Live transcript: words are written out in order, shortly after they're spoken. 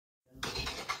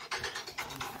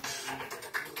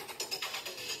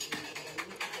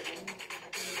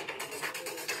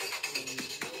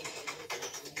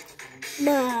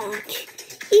Look,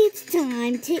 it's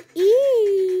time to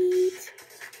eat.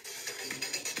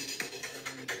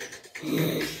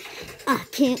 I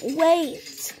can't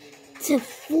wait to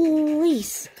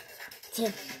feast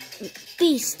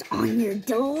on your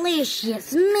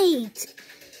delicious meat.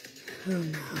 Oh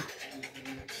no.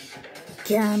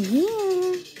 Come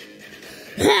here.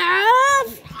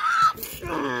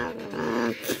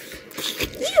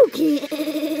 You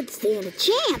can't stand a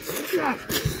chance.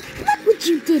 Look what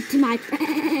you did to my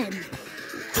friend.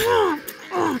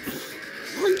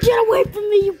 Get away from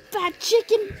me, you fat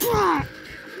chicken.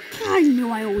 I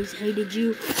know I always hated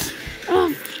you.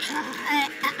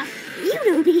 You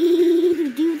don't need to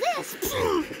do this.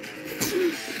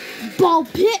 Ball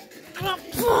pit.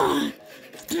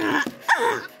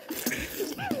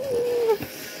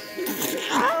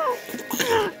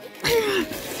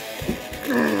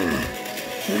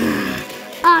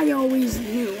 I always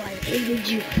knew I hated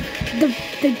you. The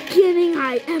beginning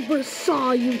I ever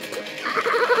saw you.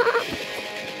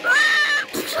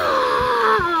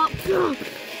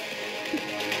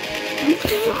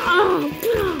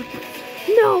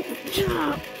 No.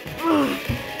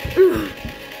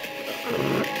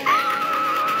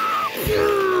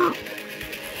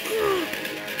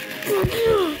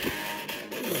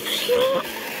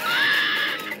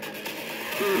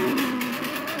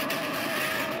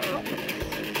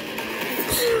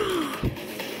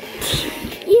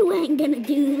 You ain't gonna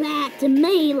do that to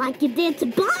me like you did to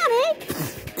Bonnie.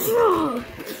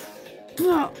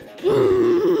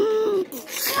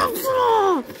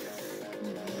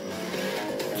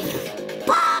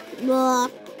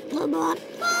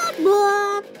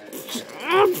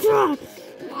 I'm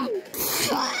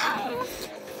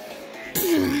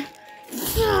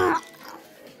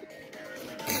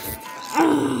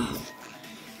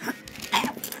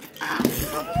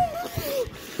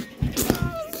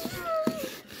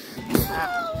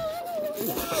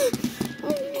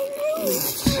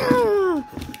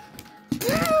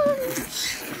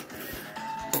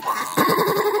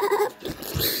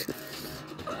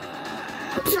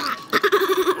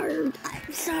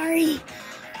sorry.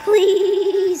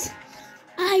 Please.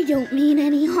 I don't mean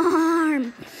any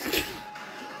harm.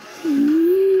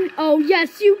 Oh,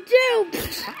 yes, you do.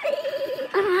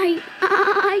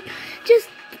 I just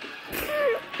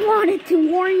wanted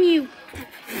to warn you.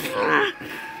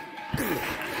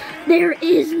 There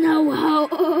is no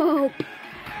hope.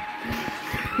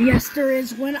 Yes, there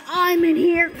is when I'm in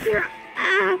here.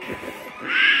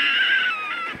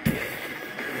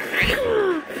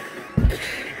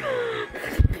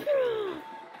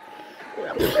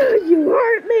 You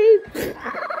hurt me.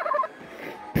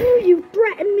 You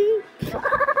threatened me.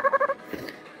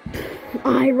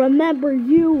 I remember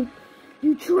you.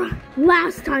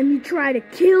 Last time you tried to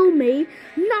kill me,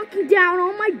 knocking down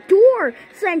on my door,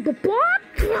 saying goodbye.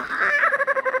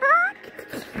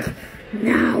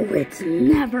 Now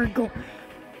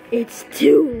it's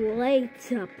too late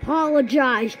to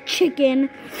apologize, chicken.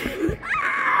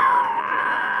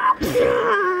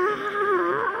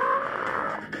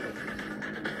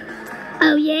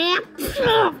 Oh yeah?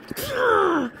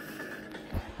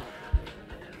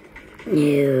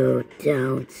 You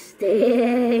don't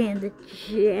stand a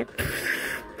chance.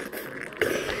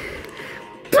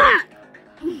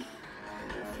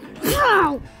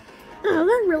 Oh,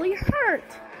 that really hurt.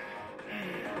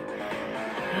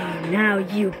 Oh, now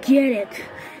you get it.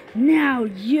 Now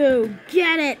you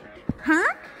get it.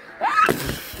 Huh?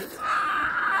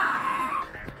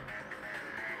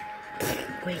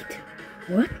 Wait,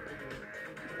 what?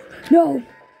 No.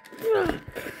 You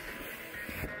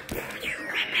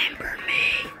remember me?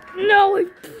 No,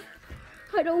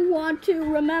 I don't want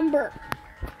to remember.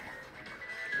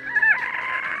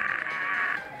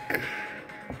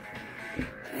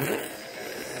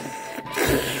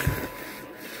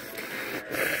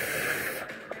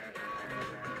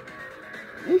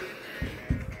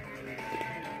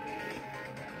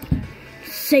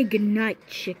 Say goodnight,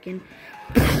 chicken.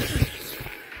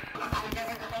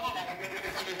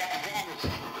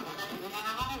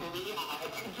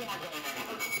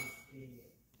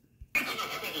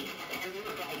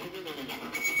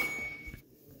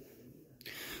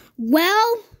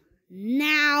 Well,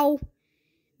 now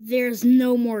there's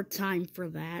no more time for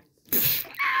that.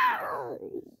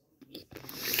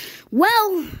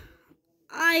 Well,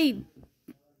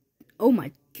 oh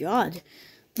my God,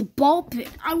 the ball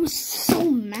pit. I was so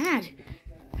mad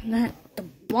that the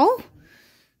ball.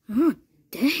 Oh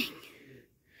dang!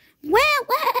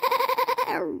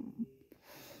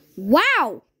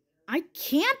 Wow! I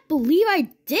can't believe I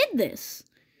did this.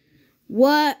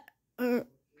 What?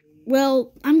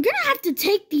 Well, I'm gonna have to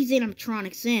take these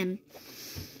animatronics in.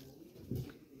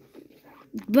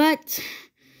 But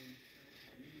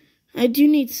I do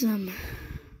need some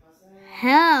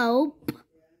help.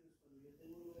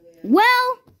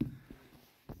 Well,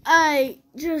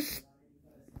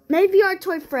 maybe our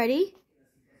toy Freddy.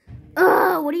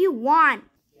 Ugh, what do you want?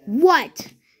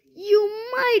 What? You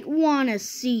might want to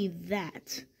see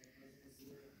that.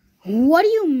 What do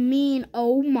you mean,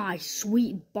 oh my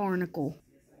sweet barnacle?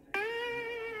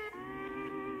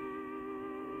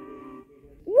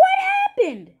 What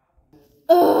happened?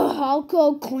 Ugh, I'll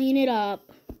go clean it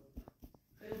up.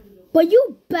 But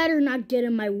you better not get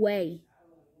in my way.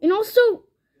 And also,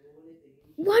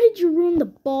 why did you ruin the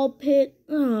ball pit?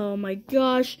 Oh my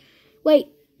gosh. Wait,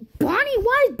 Bonnie?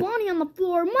 Why is Bonnie on the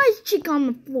floor? Why is Chica on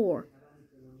the floor?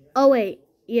 Oh wait,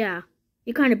 yeah.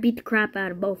 You kind of beat the crap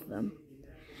out of both of them.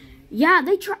 Yeah,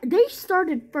 they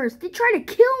started first. They tried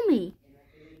to kill me.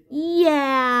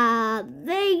 Yeah,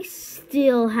 they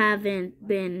still haven't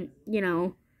been,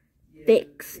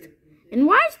 fixed. And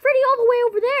why is Freddy all the way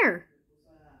over there?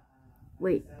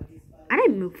 Wait, I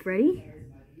didn't move Freddy.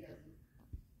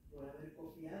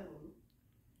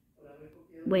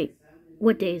 Wait,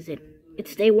 what day is it?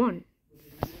 It's day 1.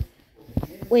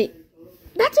 Wait,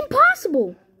 that's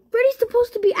impossible. Freddy's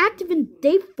supposed to be active in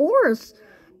day 4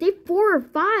 or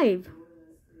 5.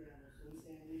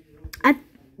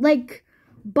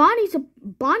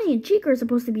 Bonnie and Chica are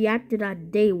supposed to be active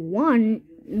at day 1.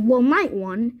 Well, night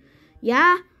 1.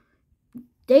 Yeah.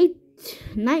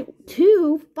 Night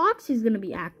 2, Foxy's gonna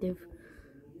be active.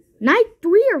 Night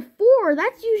 3 or 4,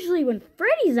 that's usually when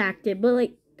Freddy's active. But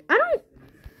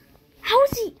how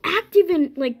is he active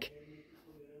in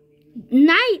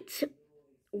night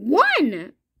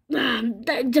 1?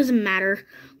 That doesn't matter.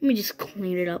 Let me just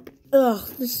clean it up. Ugh,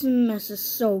 this mess is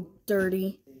so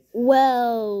dirty.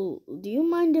 Well, do you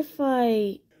mind if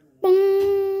I...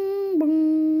 Bong,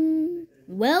 bong.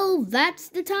 Well, that's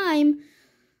the time.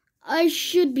 I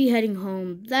should be heading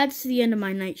home. That's the end of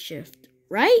my night shift,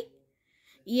 right?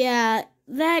 Yeah,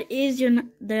 that is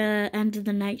the end of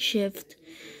the night shift.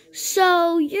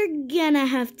 So, you're gonna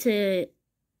have to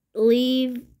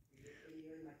leave.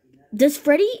 Does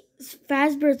Freddy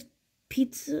Fazbear's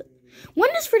Pizza...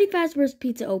 When does Freddy Fazbear's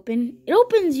Pizza open? It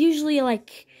opens usually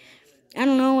it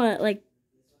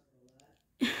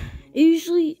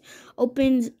usually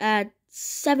opens at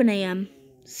 7 a.m.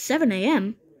 7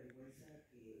 a.m.?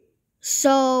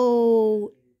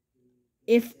 So,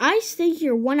 if I stay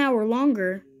here 1 hour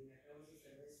longer...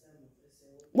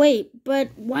 Wait, but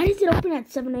why does it open at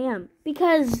 7 a.m.?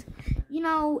 Because,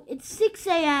 it's 6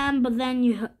 a.m., but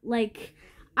then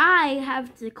I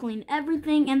have to clean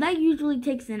everything, and that usually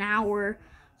takes an hour.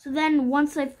 So then,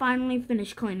 once I finally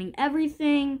finish cleaning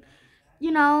everything,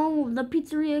 the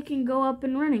pizzeria can go up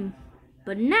and running.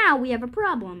 But now we have a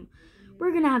problem.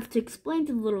 We're gonna have to explain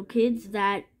to the little kids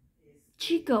that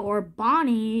Chica or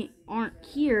Bonnie aren't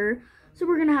here, so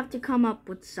we're gonna have to come up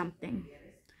with something.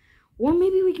 Or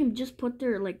maybe we can just put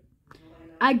their,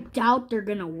 I doubt they're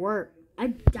gonna work.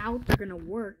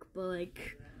 But,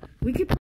 we could